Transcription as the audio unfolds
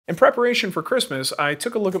In preparation for Christmas, I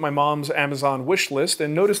took a look at my mom's Amazon wish list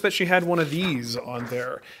and noticed that she had one of these on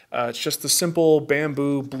there. It's just a simple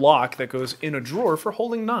bamboo block that goes in a drawer for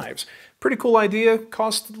holding knives. Pretty cool idea,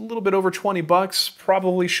 cost a little bit over 20 bucks,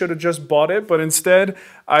 probably should have just bought it, but instead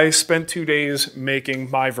I spent 2 days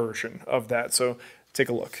making my version of that, so take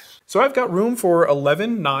a look. So I've got room for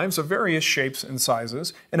 11 knives of various shapes and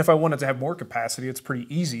sizes, and if I wanted to have more capacity, it's pretty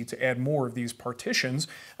easy to add more of these partitions.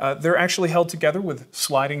 They're actually held together with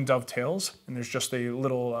sliding dovetails, and there's just a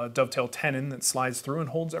little dovetail tenon that slides through and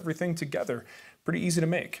holds everything together. Pretty easy to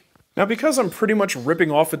make. Now, because I'm pretty much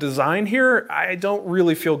ripping off a design here, I don't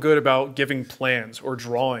really feel good about giving plans or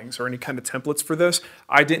drawings or any kind of templates for this.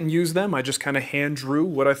 I didn't use them, I just kind of hand drew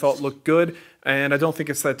what I thought looked good, and I don't think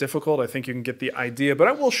it's that difficult. I think you can get the idea, but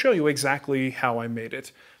I will show you exactly how I made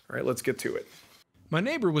it. All right, let's get to it. My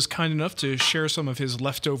neighbor was kind enough to share some of his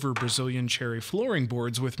leftover Brazilian cherry flooring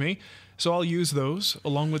boards with me, so I'll use those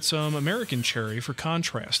along with some American cherry for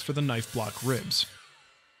contrast for the knife block ribs.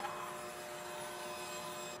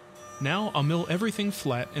 Now I'll mill everything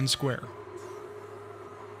flat and square.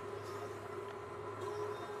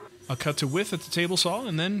 I'll cut to width at the table saw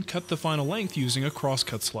and then cut the final length using a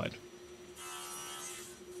crosscut sled.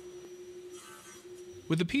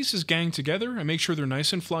 With the pieces ganged together, I make sure they're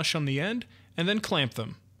nice and flush on the end and then clamp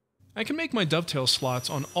them. I can make my dovetail slots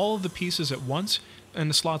on all of the pieces at once and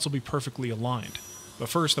the slots will be perfectly aligned. But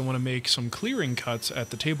first I want to make some clearing cuts at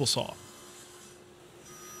the table saw.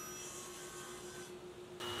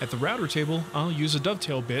 At the router table, I'll use a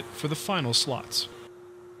dovetail bit for the final slots.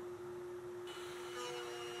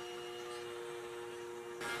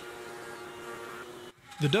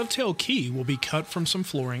 The dovetail key will be cut from some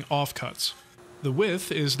flooring offcuts. The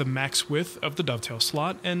width is the max width of the dovetail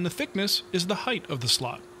slot, and the thickness is the height of the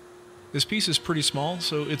slot. This piece is pretty small,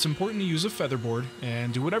 so it's important to use a featherboard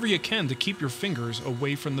and do whatever you can to keep your fingers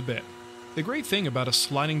away from the bit. The great thing about a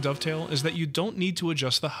sliding dovetail is that you don't need to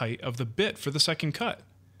adjust the height of the bit for the second cut.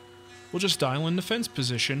 We'll just dial in the fence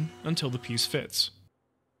position until the piece fits.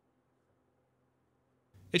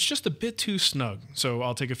 It's just a bit too snug, so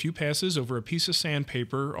I'll take a few passes over a piece of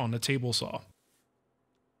sandpaper on the table saw.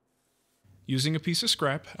 Using a piece of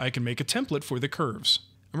scrap, I can make a template for the curves.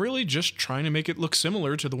 I'm really just trying to make it look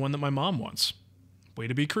similar to the one that my mom wants. Way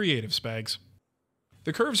to be creative, Spags.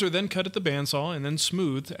 The curves are then cut at the bandsaw and then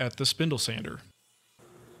smoothed at the spindle sander.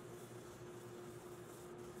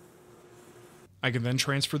 I can then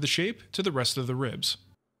transfer the shape to the rest of the ribs.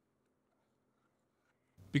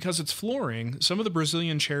 Because it's flooring, some of the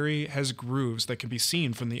Brazilian cherry has grooves that can be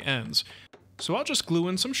seen from the ends, so I'll just glue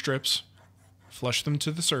in some strips, flush them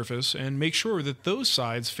to the surface, and make sure that those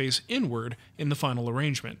sides face inward in the final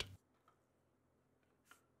arrangement.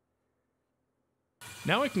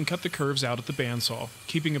 Now I can cut the curves out at the bandsaw,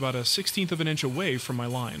 keeping about a 1/16 of an inch away from my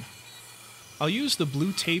line. I'll use the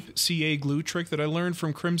blue tape CA glue trick that I learned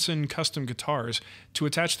from Crimson Custom Guitars to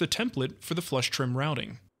attach the template for the flush trim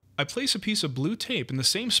routing. I place a piece of blue tape in the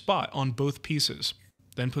same spot on both pieces,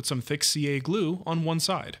 then put some thick CA glue on one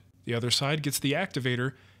side. The other side gets the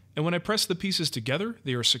activator, and when I press the pieces together,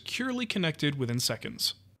 they are securely connected within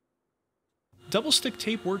seconds. Double stick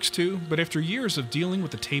tape works too, but after years of dealing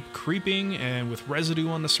with the tape creeping and with residue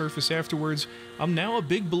on the surface afterwards, I'm now a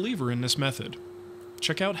big believer in this method.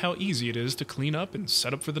 Check out how easy it is to clean up and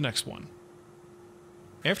set up for the next one.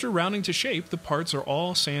 After rounding to shape, the parts are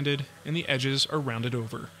all sanded and the edges are rounded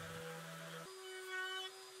over.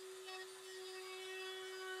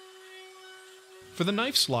 For the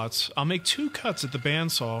knife slots, I'll make 2 cuts at the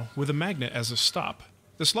bandsaw with a magnet as a stop.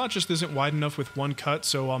 The slot just isn't wide enough with one cut,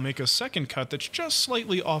 so I'll make a second cut that's just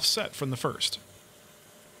slightly offset from the first.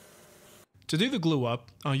 To do the glue up,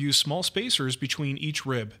 I'll use small spacers between each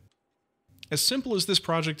rib. As simple as this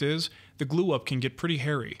project is, the glue up can get pretty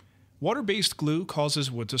hairy. Water-based glue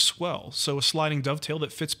causes wood to swell, so a sliding dovetail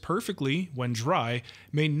that fits perfectly when dry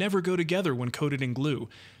may never go together when coated in glue,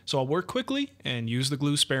 so I'll work quickly and use the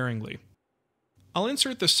glue sparingly. I'll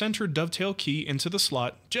insert the center dovetail key into the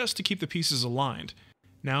slot just to keep the pieces aligned.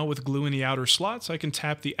 Now with glue in the outer slots, I can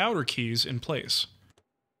tap the outer keys in place.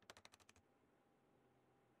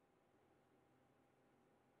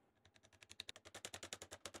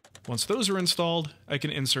 Once those are installed, I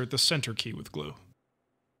can insert the center key with glue.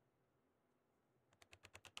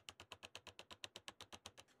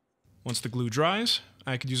 Once the glue dries,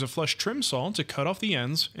 I could use a flush trim saw to cut off the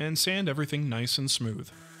ends and sand everything nice and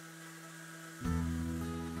smooth.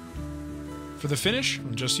 For the finish,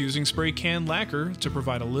 I'm just using spray can lacquer to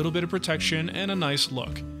provide a little bit of protection and a nice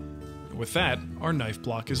look. And with that, our knife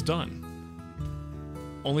block is done.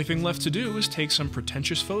 Only thing left to do is take some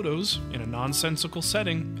pretentious photos in a nonsensical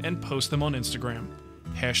setting and post them on Instagram.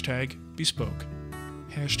 Hashtag bespoke.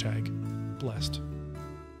 Hashtag blessed.